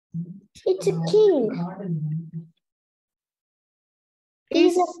It's a king.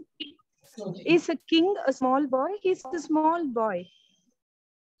 Is a king a small boy? He's a small boy.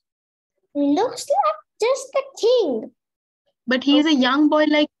 Looks like just a king. But he is a young boy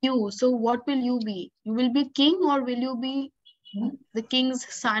like you. So what will you be? You will be king, or will you be the king's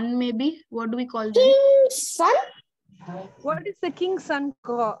son maybe? What do we call them? King's son? What is the king's son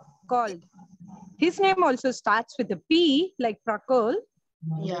called? His name also starts with a P, like Prakul.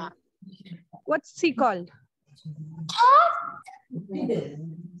 Yeah. What's he called?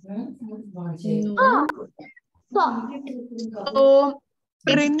 No. So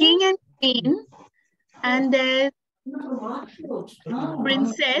it's king and queen, and there's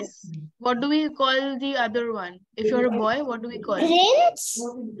princess. What do we call the other one? If you're a boy, what do we call it? Prince?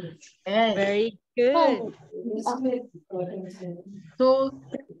 Yes. Very good. So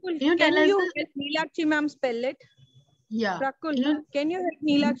Can you help Neelakshi ma'am spell it? Yeah. Prakul, can you help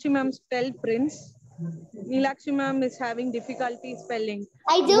Neelakshi ma'am spell prince? Neelakshi ma'am is having difficulty spelling.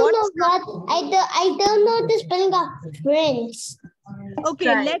 I don't know the spelling of prince.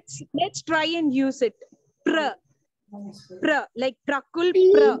 Okay, let's try and use it. Like Prakul,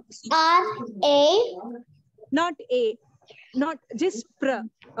 R-A. Not A, not just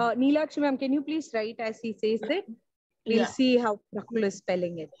Neelakshi ma'am, can you please write as he says it? We'll see how Prakul is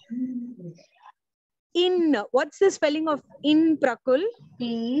spelling it. In, what's the spelling of in, Prakul?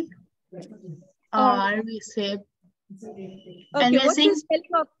 P-R, we say. Okay, and what's the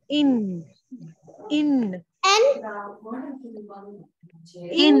spelling of in? In.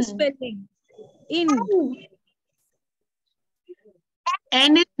 In spelling. In.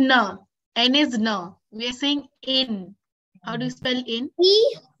 N is na. N is na. We are saying in. How do you spell in?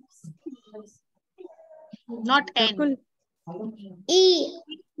 E. Not N. E.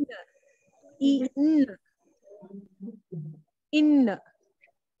 In. In.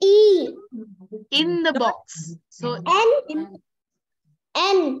 E. In the box. So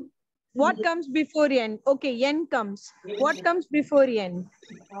N. What comes before N? Okay, N comes. What comes before N?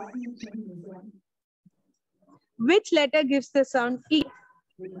 Which letter gives the sound E?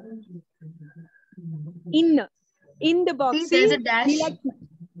 In. In the box. See, there's a dash.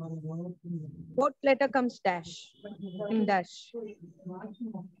 What letter comes dash? In dash.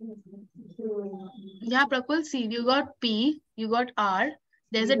 Yeah, Prakul, see, you got P, you got R,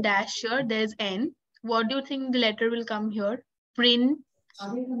 there's a dash here, there's N. What do you think the letter will come here? Prin.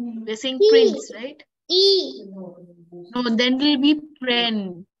 We're saying prince, right? E. No, then will be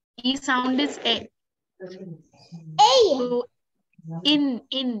pren. E sound is A. A. So, in.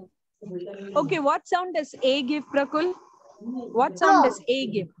 Okay, what sound does A give, Prakul? What sound does A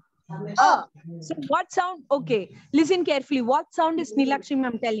give? So what sound? Okay, listen carefully. What sound is Neelakshi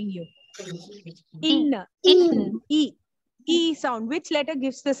ma'am telling you? In. E. E sound. Which letter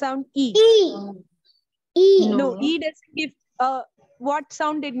gives the sound E? E. No, E doesn't give. What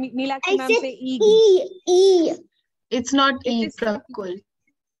sound did Neelakshi ma'am say E gives? E. It's not E, Prakul.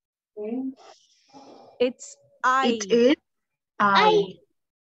 It's I. It is I.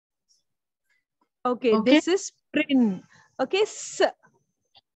 Okay, this is prin. Okay, S.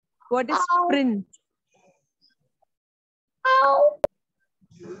 What is prin?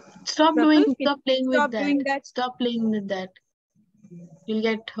 Stop playing with that. Stop playing with that. You'll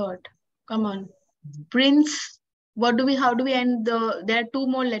get hurt. Come on. Prince. How do we end there are two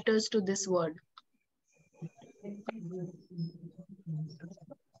more letters to this word.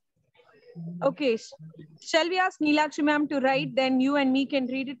 Okay. Shall we ask Neelakshi ma'am to write? Then you and me can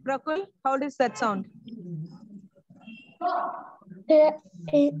read it, Prakul. How does that sound?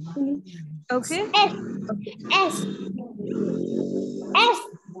 Okay. S.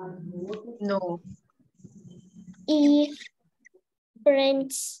 No. E.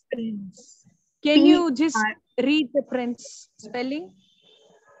 Prince. Can you just read the prince spelling?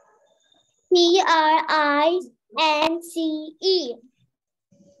 P-R-I-N-C-E.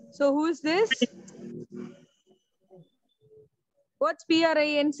 So who is this? What's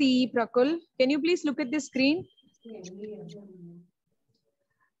P-R-I-N-C-E, Prakul? Can you please look at the screen?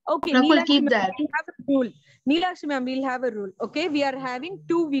 Okay, Prakul, keep that. We'll have a rule. Neelakshi ma'am, we'll have a rule. Okay, we are having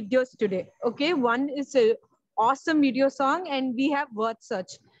 2 videos today. Okay, one is a awesome video song and we have word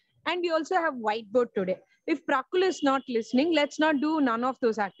search. And we also have whiteboard today. If Prakul is not listening, let's not do none of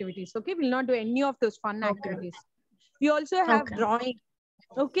those activities. Okay, we'll not do any of those fun activities. We also have drawing.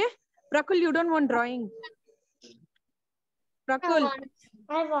 Okay, Prakul, you don't want drawing. Prakul,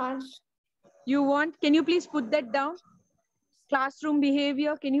 I want. You want? Can you please put that down? Classroom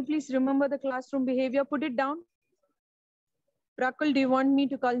behavior. Can you please remember the classroom behavior? Put it down. Prakul, do you want me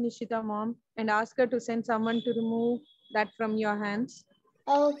to call Nishita mom and ask her to send someone to remove that from your hands?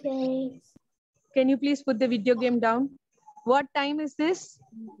 Okay. Can you please put the video game down? What time is this?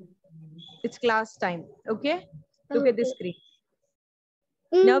 It's class time. Okay. Look at the screen.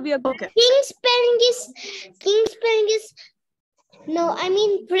 Now we are Okay. King spelling is no, I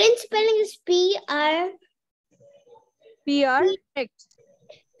mean print spelling is PR Correct.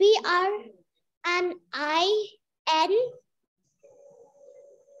 and INEC.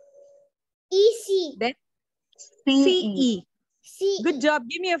 Then CE. CE. Good job.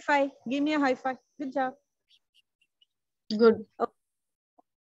 Give me a 5. Give me a high 5. Good job. Good. Okay.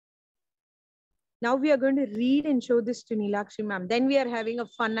 Now we are going to read and show this to Nilakshi ma'am. Then we are having a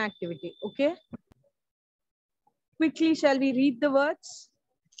fun activity. Okay. Quickly, shall we read the words?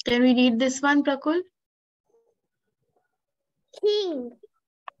 Can we read this one, Prakul? King.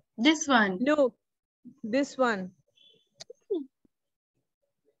 This one. No. This one.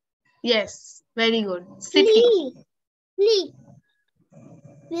 Yes. Very good. City. Flea.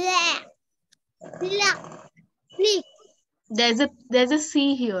 Black. Black. Flea. There's a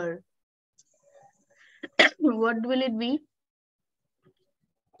C here. What will it be?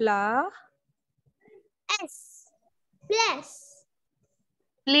 Pla. S. Place.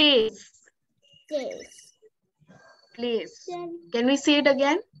 Place. Place. Place. Can we say it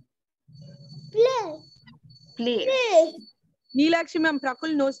again? Place. Place. Place. Nilakshi ma'am,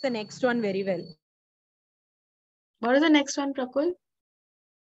 Prakul knows the next one very well. What is the next one, Prakul?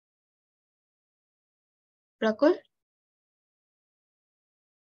 Prakul?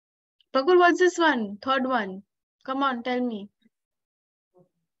 Prakul, what's this one? Third one. Come on, tell me.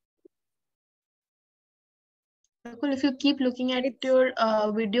 Prakul, if you keep looking at your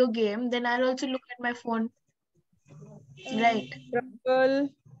video game, then I'll also look at my phone. Right. Prakul.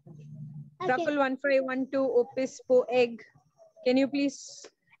 Okay. Prakul 1512 Opus Po egg. Can you please?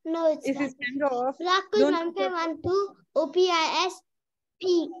 No, it's Is his camera off? Rakul Don't 1512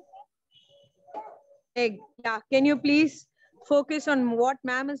 OPISP. Egg. Yeah. Can you please focus on what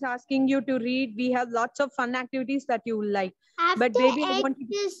ma'am is asking you to read? We have lots of fun activities that you will like. After But baby, I egg want to...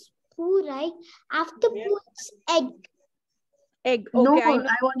 is poo, right? After poo is egg. Egg. No, Okay.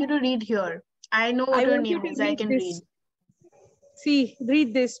 I want you to read here. I know what your want you name to is. I can this. read. See,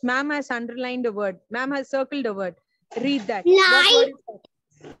 read this. Ma'am has underlined a word. Ma'am has circled a word. Read that. Light. What word is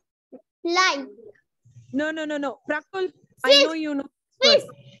that? Light. No. Prakul, I know you know. Fish.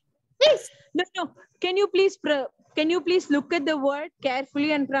 Fish. No. Can you please look at the word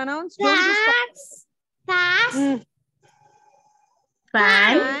carefully and pronounce? Don't just... Fast.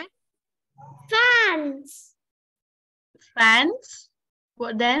 Fan. Fans. Fans.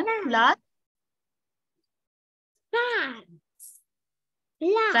 What then? Last. Fans.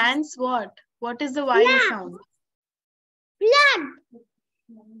 Blood. Fans what? What is the vowel sound? Blood.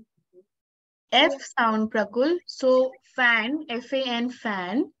 F sound, Prakul. So fan, F-A-N,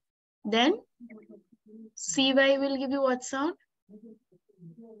 fan. Then C-Y will give you what sound?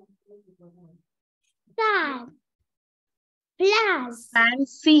 Sad. Plus.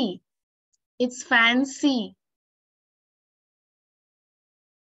 Fancy. It's fancy.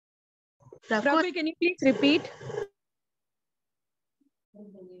 Prakul, can you please repeat?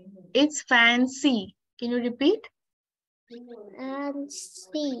 It's fancy. Can you repeat?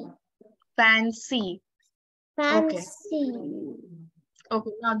 Fancy. Fancy. Fancy.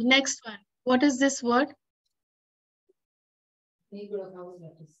 Okay, now the next one. What is this word?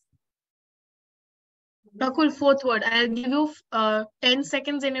 Prakul, fourth word. I'll give you 10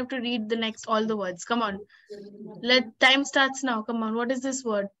 seconds and you have to read the next, all the words. Come on. Time starts now. Come on. What is this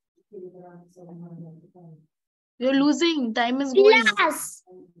word? You're losing. Time is going. Class.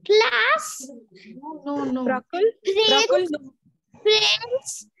 Class. No. Prakul? Prakul, no.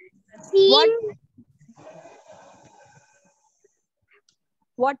 Prince.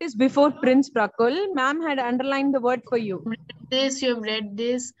 What is before Prince, Prakul? Ma'am had underlined the word for you. This, you have read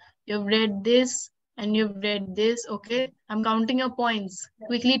this, you have read this, and you've read this. Okay. I'm counting your points.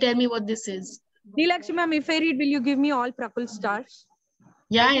 Quickly tell me what this is. Nilakshi ma'am, if I read, will you give me all Prakul stars?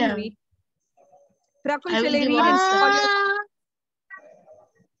 Yeah, I can yeah. read. Prakul, I shall will I give read all and stars.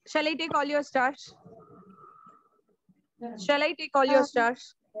 shall I take all your stars? Shall I take all your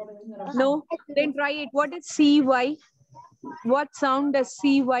stars? No? Then try it. What is CY? What sound does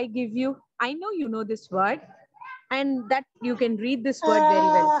CY give you? I know you know this word. And that you can read this word very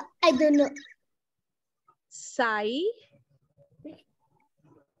well. I don't know. Sai.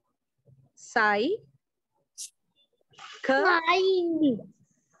 Sai. Ka.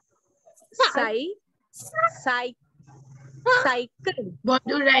 Sai. Sai. Cycle. What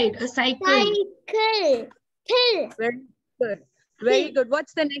you write? A cycle. Cycle. Very good. Very good.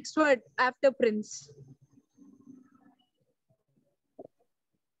 What's the next word after Prince?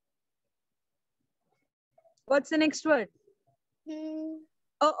 What's the next word?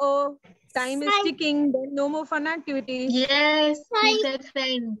 Uh-oh. Time is Sign. ticking. Then no more fun activities. Yes, you Sign. said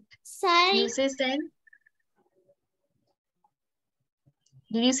sent. Sign. You say sent?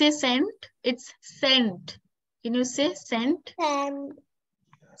 Did you say sent? It's sent. Can you say sent? Send.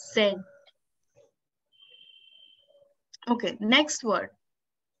 Sent. Okay, next word.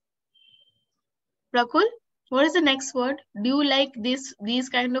 Prakul, what is the next word? Do you like these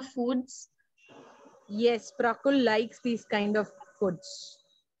kind of foods? Yes, Prakul likes these kind of foods.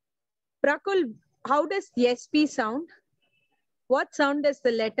 Prakul, how does SP sound? What sound does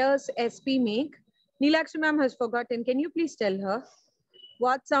the letters SP make? Neelakshi ma'am has forgotten. Can you please tell her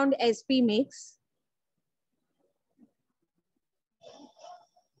what sound SP makes?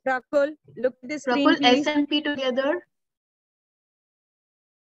 Prakul, look at the screen, Prakul, please. S and P together.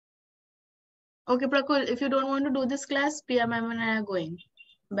 Okay, Prakul, if you don't want to do this class, Priya ma'am and I are going.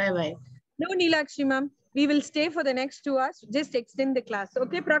 Bye-bye. No, Neelakshi ma'am. We will stay for the next 2 hours. Just extend the class.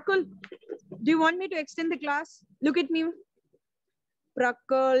 Okay, Prakul? Do you want me to extend the class? Look at me.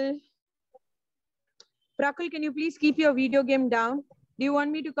 Prakul. Prakul, can you please keep your video game down? Do you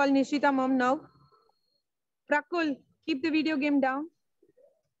want me to call Nishita mom now? Prakul, keep the video game down.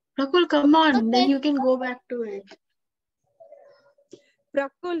 Prakul, come on. Okay. Then you can go back to it.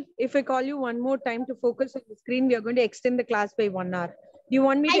 Prakul, if I call you one more time to focus on the screen, we are going to extend the class by 1 hour. Do you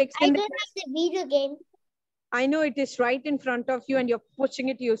want me to I extend don't the class? have the video game. I know it is right in front of you and you're pushing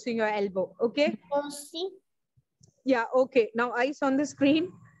it using your elbow. Okay? Oh, see? Yeah, okay. Now eyes on the screen.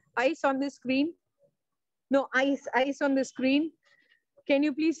 Eyes on the screen. No, eyes on the screen. Can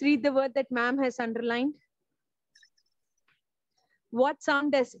you please read the word that ma'am has underlined? What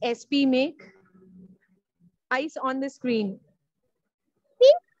sound does SP make? Eyes on the screen.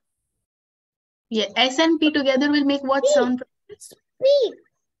 Yeah, S and P together will make what sound? Speak.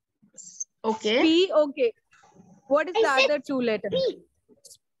 Okay. P, okay. What is the I said other two letters? Speak.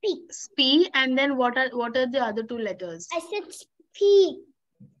 Speak. Sp, and then what are the other two letters? I said speak.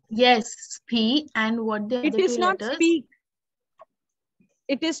 Yes, Sp, and what the It other is two not letters? speak.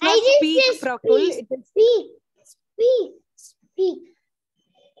 It is I not didn't speak, say Prakul. speak. It is... Speak. Speak. Speak.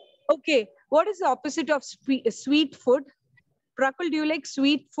 Okay. What is the opposite of sweet food? Prakul, do you like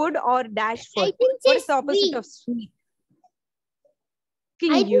sweet food or dash I food? didn't What say is the opposite sweet. of sweet? I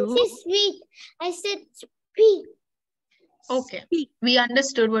Can didn't you say sweet. I said speak. Okay. speak? We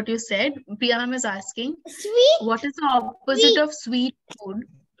understood what you said. Priya ma'am is asking, Sweet. what is the opposite of sweet food?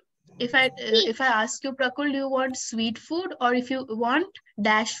 If I ask you, Prakul, do you want sweet food or if you want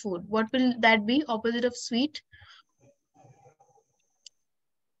dash food, what will that be? Opposite of sweet?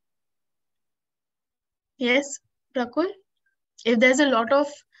 Yes, Prakul. If there's a lot of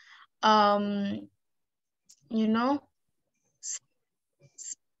you know,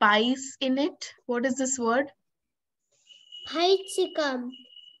 spice in it, what is this word? Pichikam.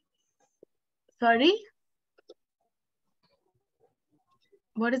 Sorry?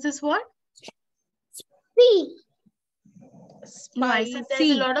 What is this word? Speak. No, I said there's a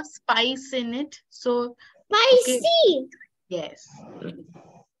Spicy. lot of spice in it. So, Spicy. yes.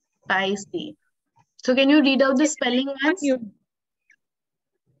 Spicy. So, can you read out the spelling once?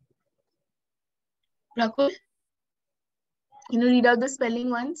 Rakul? Can you read out the spelling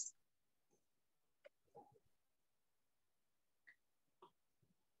once?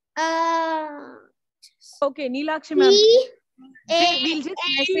 Okay, Neelakshi ma'am. We'll just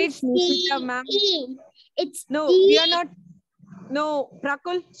message Nishita D ma'am. E. It's No, D. we are not. No,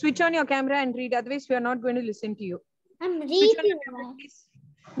 Prakul, switch on your camera and read. Otherwise, we are not going to listen to you. I'm Switch on reading. your camera, please.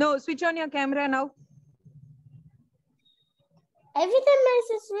 No, switch on your camera now. Every time I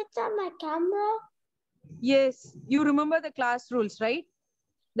say switch on my camera. Yes, you remember the class rules, right?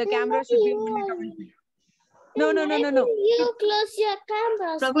 The camera should be only coming. No. You close your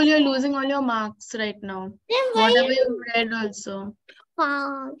camera. Prakul, you're losing all your marks right now. Then why Whatever you read also.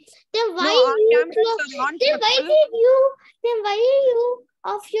 Then why No, our you cameras close? are on, Then why Prakul. did you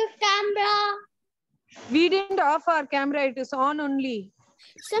off your camera? We didn't off our camera. It is on only.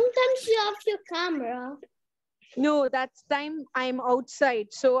 Sometimes you off your camera. No, that's time I'm outside.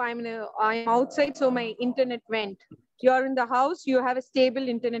 So I'm outside. So my internet went. You're in the house. You have a stable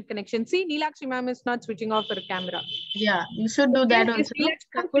internet connection. See, Neelakshi ma'am is not switching off her camera. Yeah, you should do that Is also. Neelakshi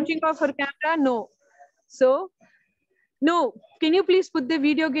ma'am switching off her camera? No. So, no. Can you please put the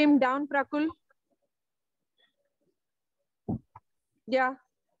video game down, Prakul? Yeah.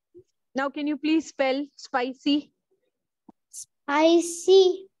 Now, can you please spell spicy?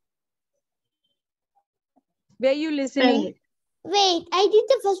 Spicy. Were you listening? Wait, I did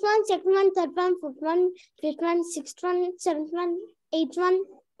the first one, second one, third one, fourth one, fifth one, sixth one, seventh one, eighth one.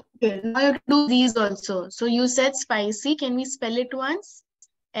 Okay, now you have to do these also. So you said spicy. Can we spell it once?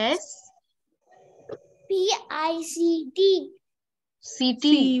 S P-I-C-T. C-T.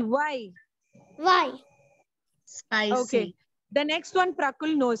 C-Y. Y. Spicy. Okay. The next one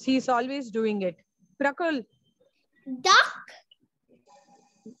Prakul knows. He's always doing it. Prakul, Duck.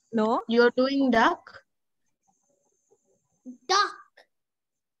 no? You're doing duck? Duck.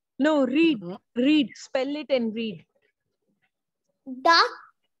 No, read. No. Read. Spell it and read. Duck.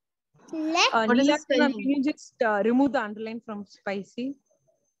 Left. What is the Neelakshi ma'am, spelling? can you just remove the underline from spicy?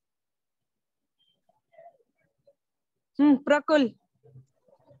 Prakul.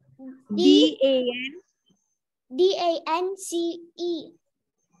 D-A-N. D-A-N-C-E.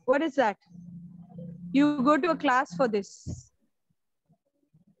 What is that? You go to a class for this.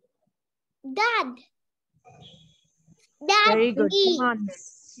 Dad. Dad. Very good.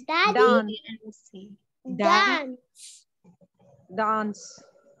 Dance. Daddy. Dance. Dance. Dance.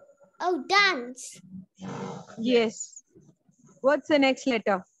 Oh, dance. Yes. What's the next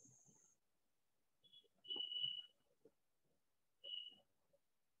letter?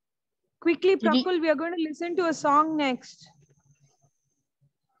 Quickly, Prakul, we are going to listen to a song next.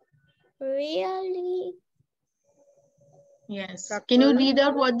 Really? Yes. Prakul. Can you read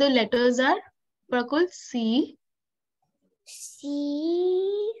out what the letters are? Prakul, C. C-L-U-M-S-Y.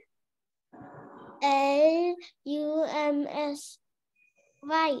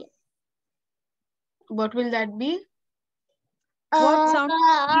 What will that be? What sound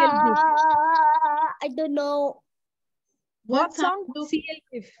does CL give? I don't know. What sound does CL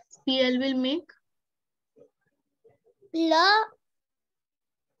give? CL will make? Cla.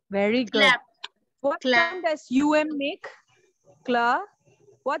 Very good. Clap. What Clap. sound does UM make? Cla.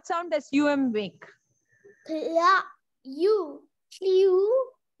 What sound does UM make? Cla. You. Clue.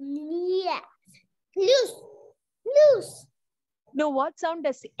 Yeah. Loose. Loose. No, what sound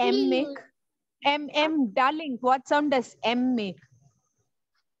does M make? M, darling. What sound does M make?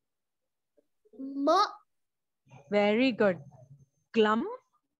 Mo. Very good. Clum.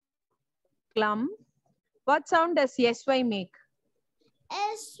 Clum. What sound does SY make?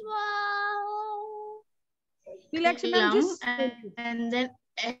 S-Y. Neelakshi ma'am, just and then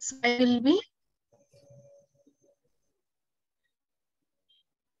XY will be?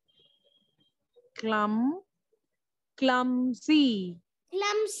 clum. Clumsy.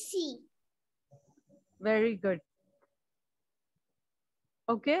 Clumsy. Very good.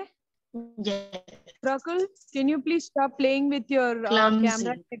 Okay. Yes. Prakul, can you please stop playing with your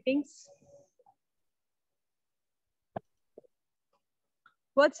camera settings?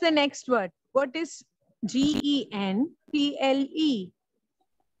 What's the next word? What is G-E-N-T-L-E?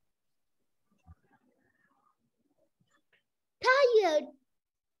 Tired.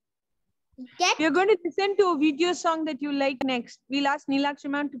 We're going to listen to a video song that you like next. We'll ask Neelakshi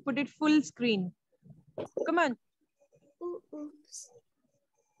ma'am to put it full screen. Come on. Oops.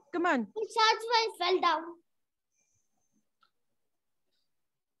 Come on. That's why I fell down.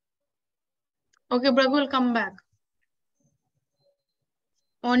 Okay, Prakul, come back.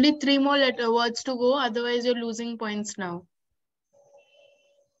 Only 3 more words to go. Otherwise, you're losing points now.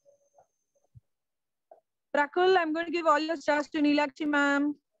 Prakul, I'm going to give all your stars to Neelakshi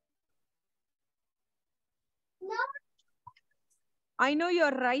ma'am. No. I know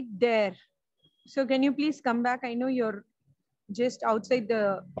you're right there. So can you please come back? I know you're just outside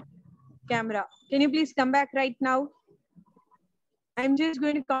the camera. Can you please come back right now? I'm just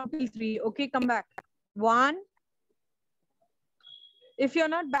going to count till 3. Okay, come back. 1. If you're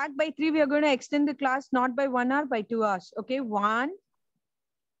not back by 3, we are going to extend the class not by 1 hour, by 2 hours. Okay, 1,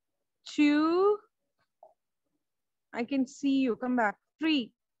 2. I can see you. Come back.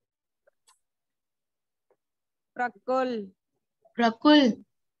 3. Prakul. Prakul,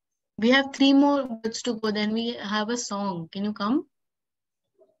 we have 3 more words to go. Then we have a song. Can you come?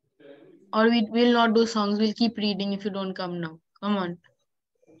 Or we will not do songs. We'll keep reading if you don't come now. Come on.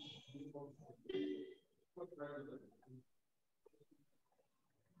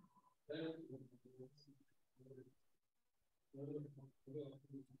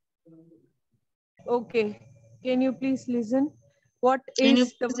 Okay. Can you please listen? What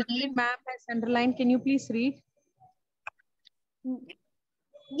is the word ma'am has underlined? Can you please read?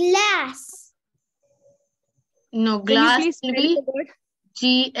 Glass. No, Can you glass please will spell be the word?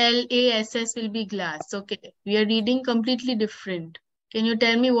 G-L-A-S-S will be glass. Okay. We are reading completely different. Can you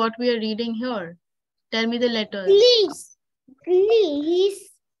tell me what we are reading here? Tell me the letters. Please. Please.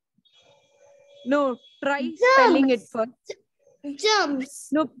 No, try spelling it first. Jumps.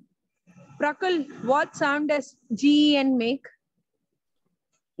 No. Prakul, what sound does G-E-N make?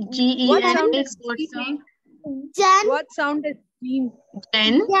 G-E-N What sound makes does what G sound? Jan. What sound does Team.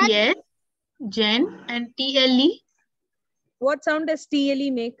 Jen, Jen. yes. Jen and TLE. What sound does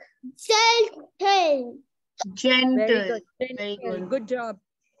TLE make? Gentle. Gentle. Very good. Very good. Good job.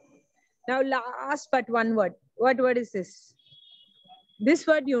 Now last but one word. What word is this? This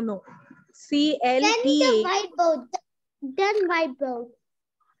word you know. Then the CLTA. whiteboard. Then whiteboard.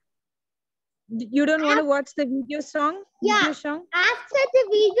 You don't want to watch the video song? Yeah. Video song? After the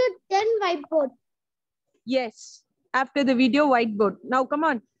video, then whiteboard. Yes. After the video, whiteboard. Now come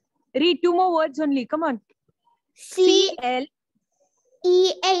on. Read two more words only. Come on. CL.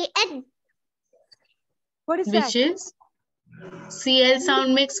 CLEAN. What is Which that? is? CL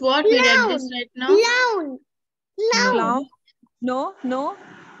sound makes what? We read this right now. Clown. Clown. No, no.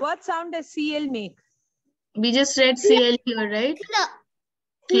 What sound does CL make? We just read CL here, right?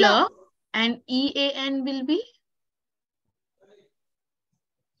 Clown. And EAN will be?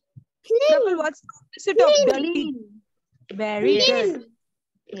 Prabal, what's the opposite of dirty? Clean. Very Yes. good.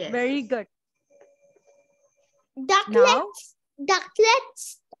 Yes. Very good. Ducklets.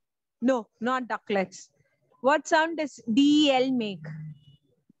 Ducklets. No, not ducklets. What sound does DEL make?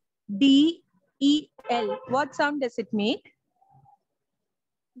 DEL. What sound does it make?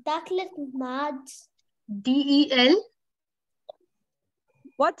 Ducklet mods. DEL?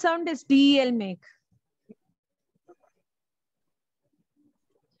 What sound does DEL make?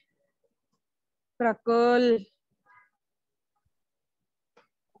 Prakul.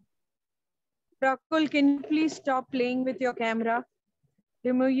 Prakul, can you please stop playing with your camera?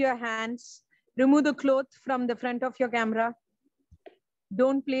 Remove your hands. Remove the cloth from the front of your camera.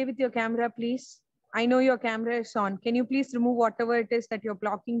 Don't play with your camera, please. I know your camera is on. Can you please remove whatever it is that you're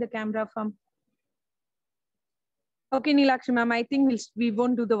blocking the camera from? Okay, Neelakshi ma'am, I think we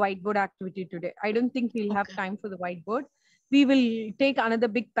won't do the whiteboard activity today. I don't think we'll have time for the whiteboard. We will take another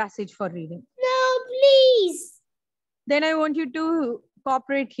big passage for reading. No, please. Then I want you to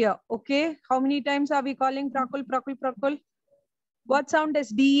cooperate here, okay? How many times are we calling Prakul, Prakul, Prakul? What sound does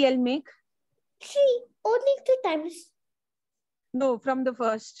DEL make? 3. Only 2 times. No, from the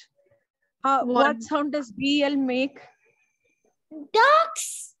first. What sound does DEL make?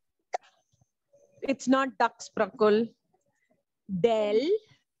 Ducks. It's not ducks, Prakul. Del.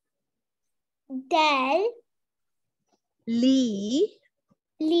 Del. Lee.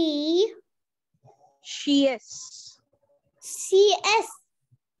 Lee. Shies. CS.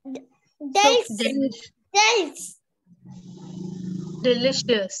 Dels. Dels.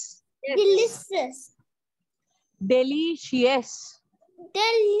 Delicious. Delicious. Delicious.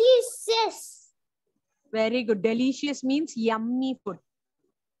 Delicious. Very good. Delicious means yummy food.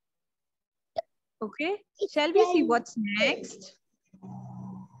 Okay. Shall we see what's next?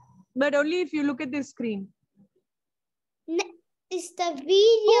 But only if you look at the screen. It's the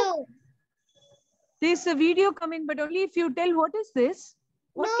video. There's a video coming, but only if you tell what is this?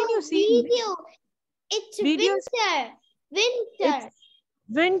 What No, can you see? Video. It's Videos? winter. Winter. It's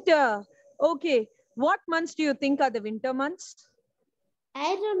winter. Okay. What months do you think are the winter months?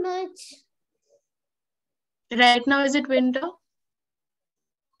 I don't know. It's Right now, is it winter?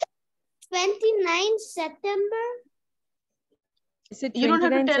 29 September. Is it You don't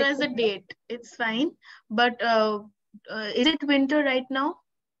have to 29 tell us the September? date. It's fine. But is it winter right now,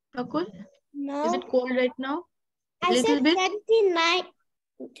 Prakul? No. Is it cold right now? I Little said bit?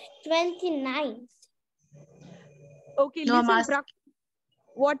 29. Okay, No, I'm listen, asking.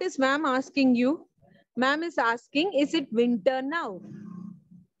 what is ma'am asking you? Ma'am is asking, is it winter now?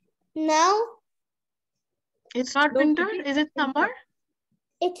 No, It's not No, winter? today Is it summer?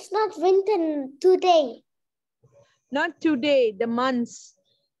 it's not winter today. Not today, the months.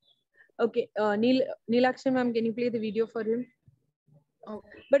 Okay, Neelakshi ma'am, can you play the video for him?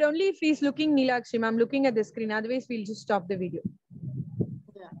 Okay. But only if he's looking, Neelakshi ma'am, looking at the screen. Otherwise, we'll just stop the video.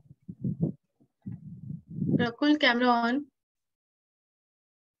 Prakul, camera on.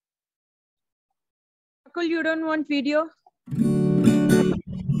 Prakul, you don't want video?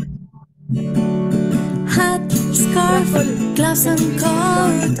 Hat, scarf, gloves and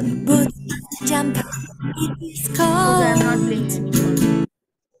coat, boots, jumper. It is Okay, I'm not cold. playing anymore.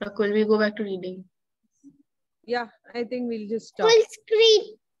 Prakul, we go back to reading. Yeah, I think we'll just stop. Full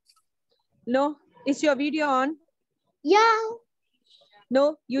screen. No, is your video on? Yeah.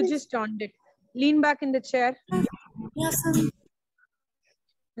 No, you just on it. Lean back in the chair. Gloves and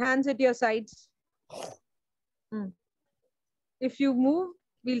Hands at your sides. If you move,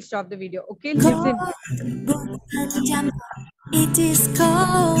 we'll stop the video. Okay, listen. coat, boots and jumper. It is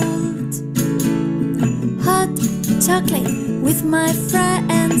cold. Hot chocolate with my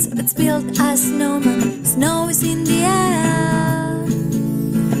friends. Let's build a snowman. Snow is in the air.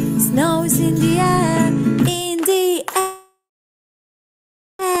 Snow is in the air.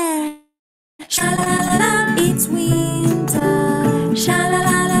 Sha-la-la-la-la, it's winter.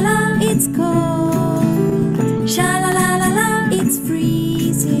 Sha-la-la-la-la, it's cold. Sha-la-la-la-la, it's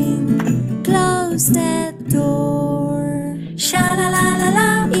freezing. Close that door.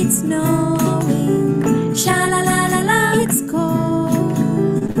 Sha-la-la-la-la, it's snowing. Sha-la-la-la-la, it's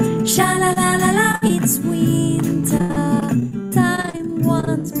cold. Sha-la-la-la-la, it's winter time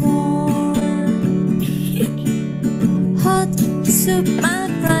once more. Hot soup my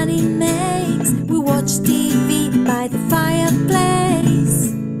granny makes. We watch TV by the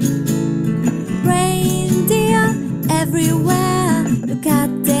fireplace. Reindeer everywhere. Look at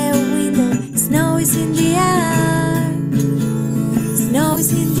the window. Snow is in the air. Snow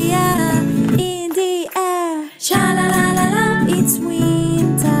is in the air. In the air. Sha-la-la-la-la, it's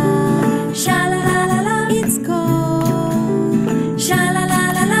winter. Sha-la-la-la-la, it's cold.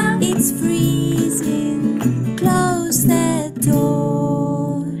 Sha-la-la-la-la, it's freezing. Close the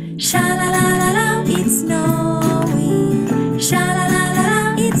door. Sha-la-la-la-la, it's snowing.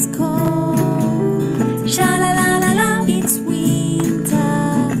 Sha-la-la-la-la, it's cold. Sha-la-la-la-la, it's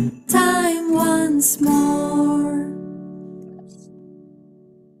winter time once more.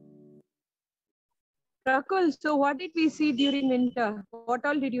 Prakul, so what did we see during winter? What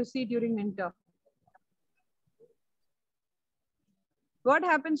all did you see during winter? What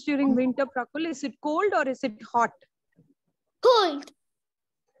happens during winter, Prakul? Is it cold or is it hot? Cold.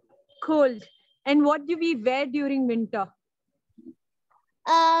 Cold. And what do we wear during winter?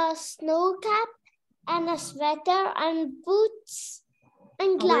 A snow cap and a sweater and boots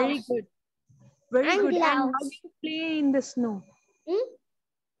and gloves. Very good. Very And good. And how do gloves. you play in the snow? Hmm?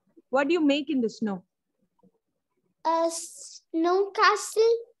 What do you make in the snow? A snow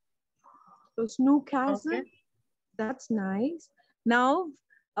castle. So snow castle. Okay. That's nice. Now,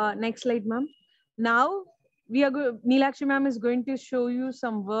 next slide, ma'am. Now we are going. Neelakshi ma'am is going to show you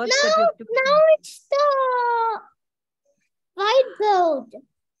some words that you have to No, it's the whiteboard.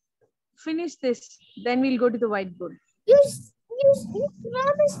 finish this. Then we'll go to the whiteboard. You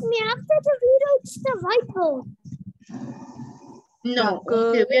promised me after the video, it's the whiteboard. No, Prakul.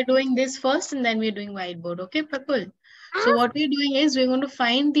 okay, we are doing this first and then we're doing whiteboard. Okay, Prakul. So what we're doing is we're going to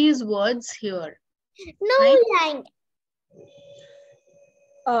find these words here. No Right. line.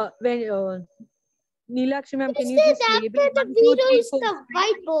 When Neelakshi ma'am, can You you said just label after the 1, 2, video 3, is 4, the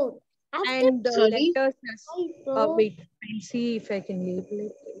whiteboard. After and the Sorry? letters as whiteboard. wait, I'll see if I can label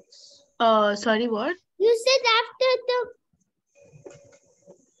it. It's, Sorry, what? You said after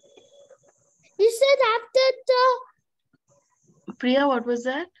the Priya, what was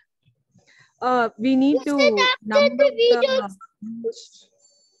that? we need You said to after number the video. numbers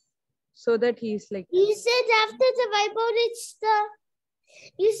so that he's like. You said after the whiteboard, it's the.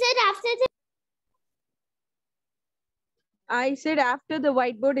 You said after the. I said after the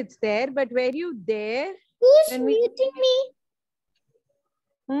whiteboard it's there, but were you there? Who's When we- muting me?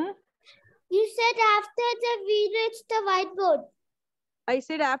 Hmm? You said after the video, it's the whiteboard. I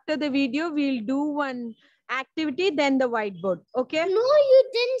said after the video we'll do one activity, then the whiteboard. Okay? No, you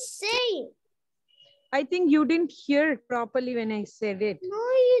didn't say. I think you didn't hear it properly when I said it. No,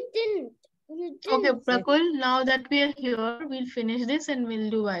 you didn't. You Okay, didn't. Prakul, now that we are here, we'll finish this and we'll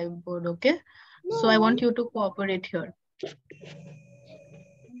do whiteboard, okay? So I No. want you to cooperate here. But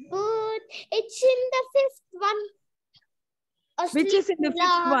it's in the fifth one. A Which is in the sleeping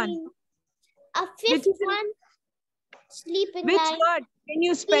fifth one? line. A Which fifth is in- one. Sleeping Which line. word? Can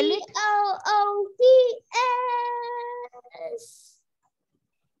you spell it? C-O-O-D-S.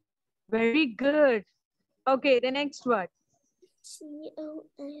 Very good. Okay, the next word.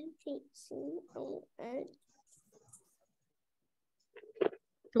 C-O-L-D. C-O-L-D.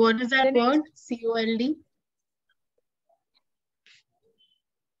 What is that The next- word? C-O-L-D?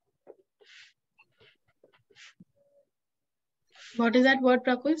 What is that word,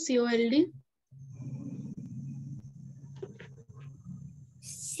 Prakul? C-O-L-D?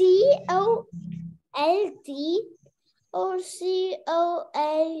 C-O-L-D or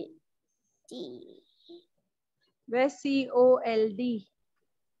C-O-L-D? Where's C-O-L-D?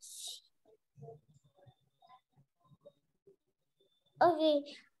 Okay,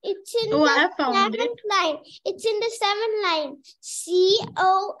 it's in Oh, the I found it. seventh line. It's in the seventh line.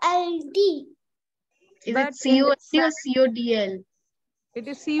 C-O-L-D. Is But it C-O-L-D in or the C-O-D-L? It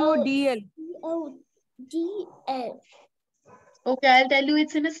is C-O-D-L. C-O-D-L. Okay, I'll tell you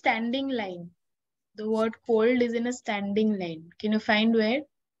it's in a standing line. The word cold is in a standing line. Can you find where?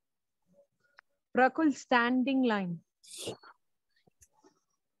 Prakul, standing line.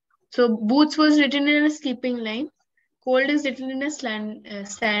 So boots was written in a sleeping line. Cold is written in a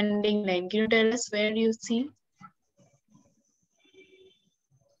standing line. Can you tell us where you see?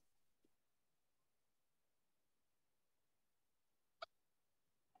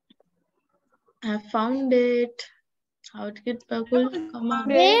 I found it. How to get purple? Come on.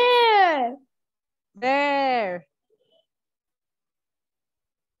 Where? Where?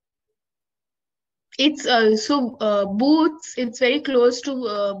 It's also boots. It's very close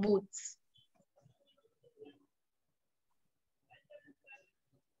to boots.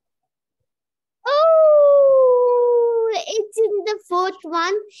 Oh, it's in the fourth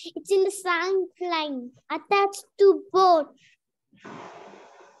one. It's in the second line. Attached to boat.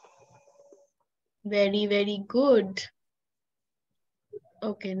 Very, very good.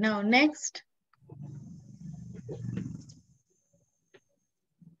 Okay, now next.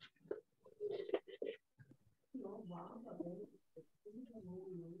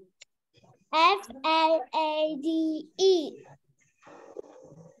 F-L-A-D-E.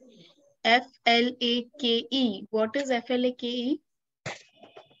 F-L-A-K-E. What is F-L-A-K-E?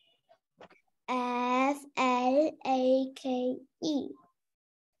 F-L-A-K-E.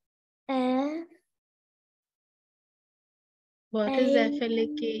 What is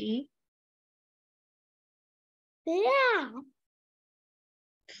F-L-A-K-E? Yeah.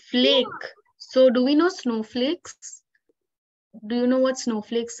 Flake. So do we know snowflakes? Do you know what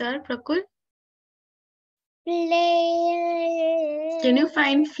snowflakes are, Prakul? Can you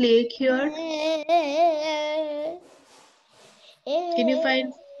find flake here? Can you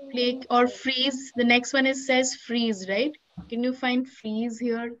find flake or freeze? The next one is says freeze, right? Can you find freeze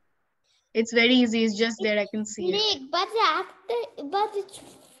here? It's very easy. It's just there. I can see it. Flake, but it's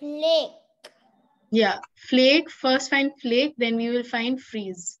flake. Yeah, flake. First find flake, then we will find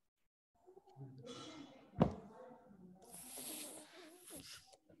freeze.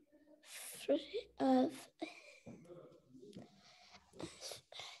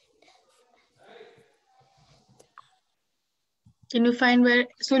 Can you find where?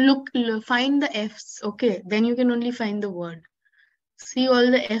 So look, find the F's. Okay, then you can only find the word. See all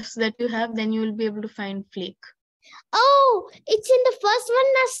the F's that you have, then you will be able to find flake. Oh, it's in the first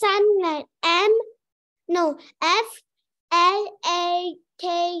one, the sunlight.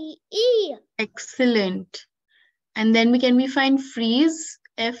 F-L-A-K-E. Excellent. And then we find freeze.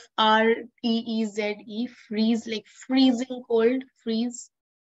 F-R-E-E-Z-E. Freeze, like freezing cold. Freeze.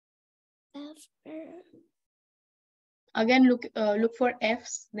 Again, look for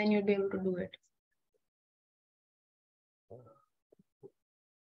F's, then you'll be able to do it.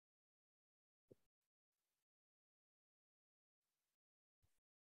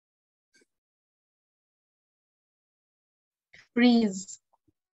 Freeze.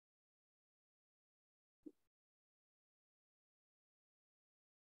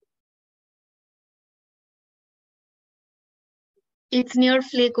 It's near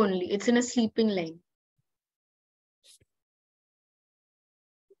flake only. It's in a sleeping line.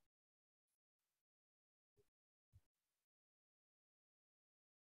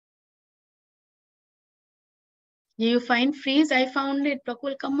 You find freeze? I found it.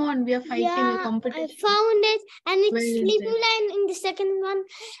 Prakul, come on. We are fighting a competition. I found it. And it's Where is sleeping it? line in the second one.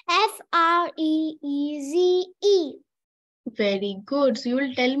 F-R-E-E-Z-E. Very good. So you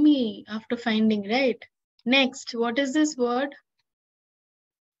will tell me after finding, right? Next, what is this word?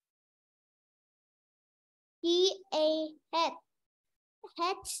 E-A-H.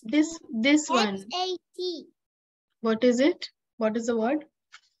 This one. H-A-T. What is it? What is the word?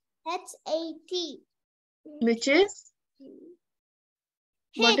 H-A-T. Which is?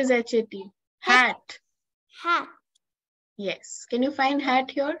 What is H-A-T? Hat. Hat. Yes. Can you find hat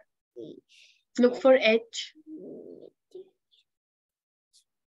here? Look for H.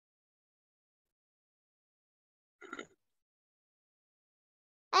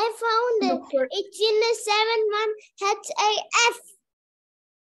 I found it. It's in the seventh one.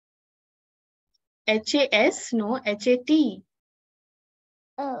 H-A-F. H-A-S? No, H-A-T.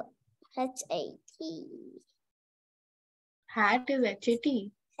 Oh, H-A-T. Hat is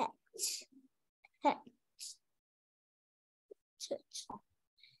H-A-T. Hat.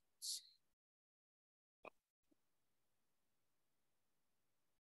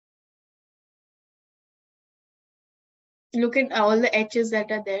 Look at all the H's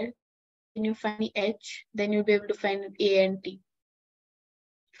that are there. When you find the H, then you'll be able to find A and T.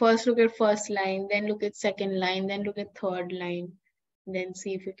 First look at first line, then look at second line, then look at third line. Then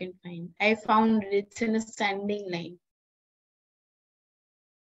see if you can find. I found it. It's in a standing line.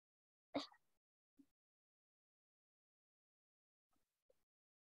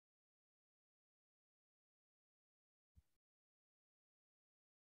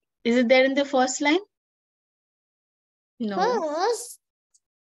 Is it there in the first line? No. First.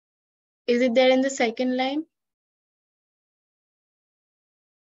 Is it there in the second line?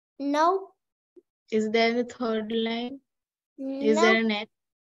 No. Is there in the third line? No. Is there an H?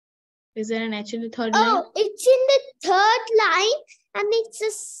 Is there an H in the third line? Oh, it's in the third line and it's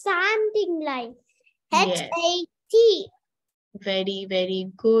a sanding line. Yes. H-A-T. Very,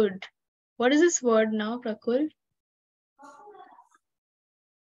 very good. What is this word now, Prakul?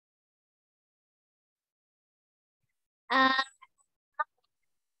 I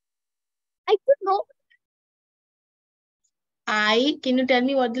don't know. Can you tell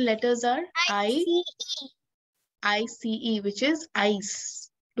me what the letters are? I-C-E. I-C-E, which is ice.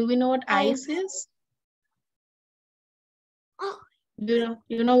 Do we know what ice is? Oh, You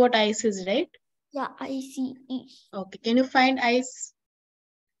know what ice is, right? yeah, I-C-E. Okay, can you find ice?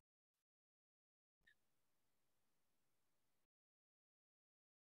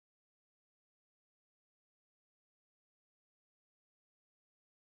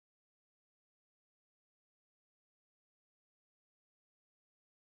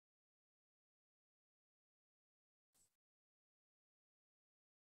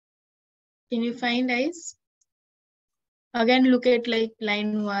 Can you find ice? Again, look at like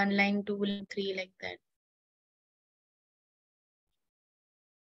line 1, line 2, line 3, like that.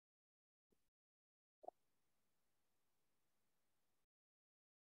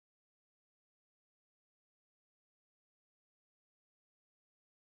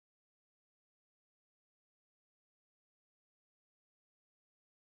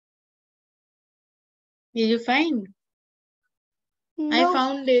 Did you find? No. I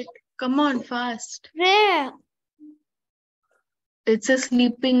found it. Come on, fast. Where? It's a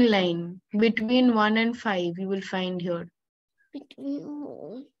sleeping line. Between 1 and 5, you will find here.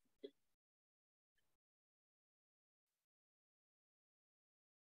 Between.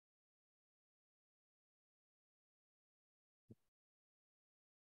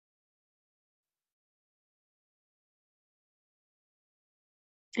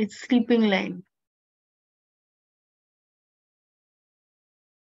 It's sleeping line.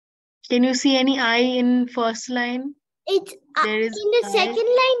 Can you see any I in first line? It's There is in the I. second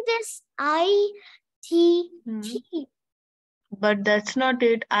line, there's I-T-T. But that's not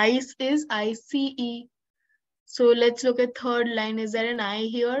it. Ice is I-C-E. So let's look at third line. Is there an I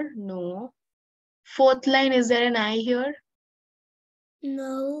here? No. Fourth line, is there an I here?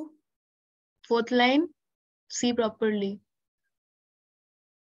 No. Fourth line, see properly.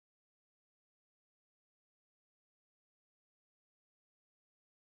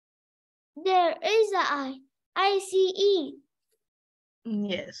 There is a I. I-C-E.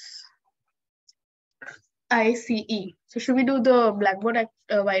 Yes. I-C-E. So should we do the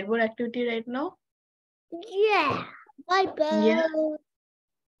whiteboard activity right now? Yeah. Whiteboard.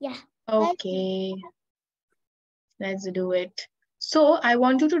 Yeah. Okay. Let's do it. So I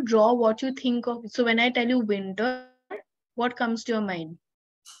want you to draw what you think of. So when I tell you winter, what comes to your mind?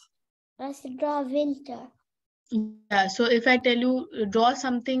 Let's draw winter. Yeah. So if I tell you draw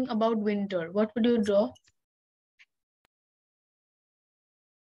something about winter, what would you draw?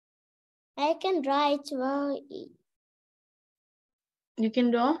 I can draw it well. You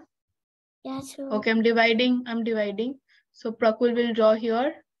can draw? Yeah, sure. Okay, I'm dividing. So Prakul will draw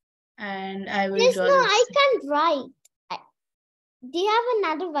here and I will There's draw no, this. I can't write. Do you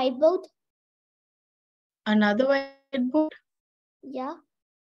have another whiteboard? Another whiteboard? Yeah.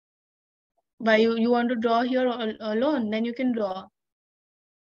 Why you want to draw here alone? Then you can draw.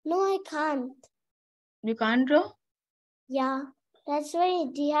 No, I can't. You can't draw? Yeah. That's why.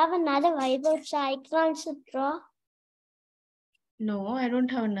 Do you have another whiteboard so I can also draw? No, I don't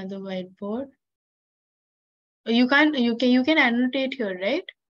have another whiteboard. You can annotate here, right?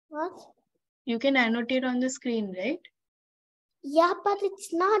 What? You can annotate on the screen, right? Yeah, but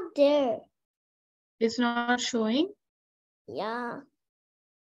it's not there. It's not showing. Yeah.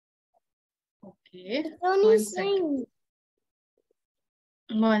 Okay. It's only saying.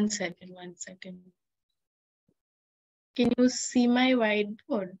 One second. Can you see my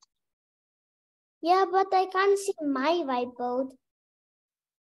whiteboard? Yeah, but I can't see my whiteboard.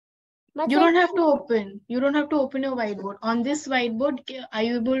 But You don't have to open. You don't have to open your whiteboard. On this whiteboard, are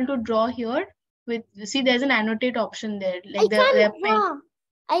you able to draw here? See, there's an annotate option there. Like I can't draw.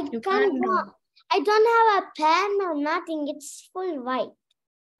 I can't draw. I don't have a pen or nothing. It's full white.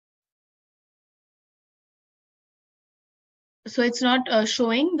 So it's not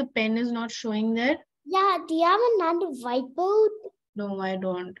showing. The pen is not showing there. Yeah. Do you have another whiteboard? No, I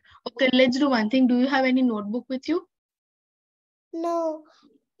don't. Okay, let's do one thing. Do you have any notebook with you? No.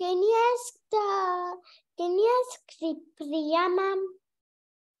 Can you ask Priya ma'am?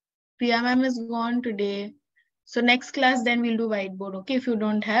 Priya ma'am is gone today. So next class, then we'll do whiteboard. Okay, if you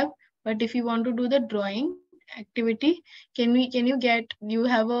don't have, but if you want to do the drawing activity, can you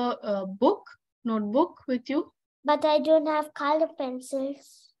have a notebook with you? But I don't have color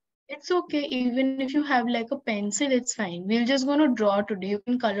pencils. It's okay. Even if you have like a pencil, it's fine. We're just going to draw today. You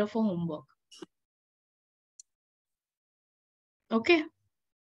can color for homework. Okay.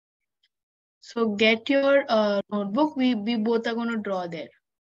 So get your notebook. We both are going to draw there.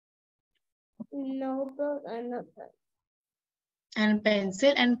 Notebook and a pen. And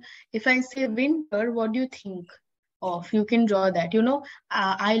pencil. And if I say winter, what do you think of? You can draw that. You know,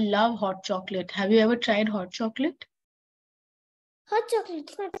 I love hot chocolate. Have you ever tried hot chocolate? Hot chocolate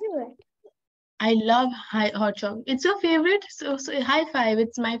is my favorite. I love hot chocolate. It's your favorite? So high five.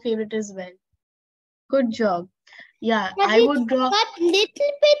 It's my favorite as well. Good job. Yeah, But I would draw. But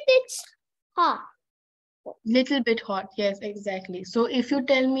little bit it's hot. Little bit hot. Yes, exactly. So if you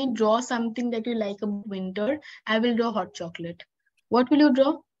tell me draw something that you like about winter, I will draw hot chocolate. What will you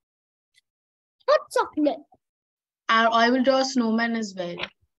draw? Hot chocolate. I will draw a snowman as well.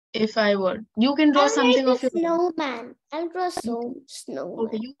 If I were, you can draw something of your snowman. I'll draw snowman.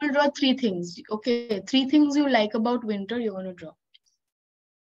 Okay, you will draw 3 things. Okay, 3 things you like about winter. You're going to draw.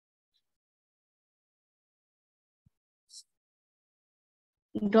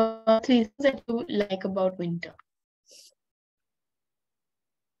 Draw 3 things that you like about winter.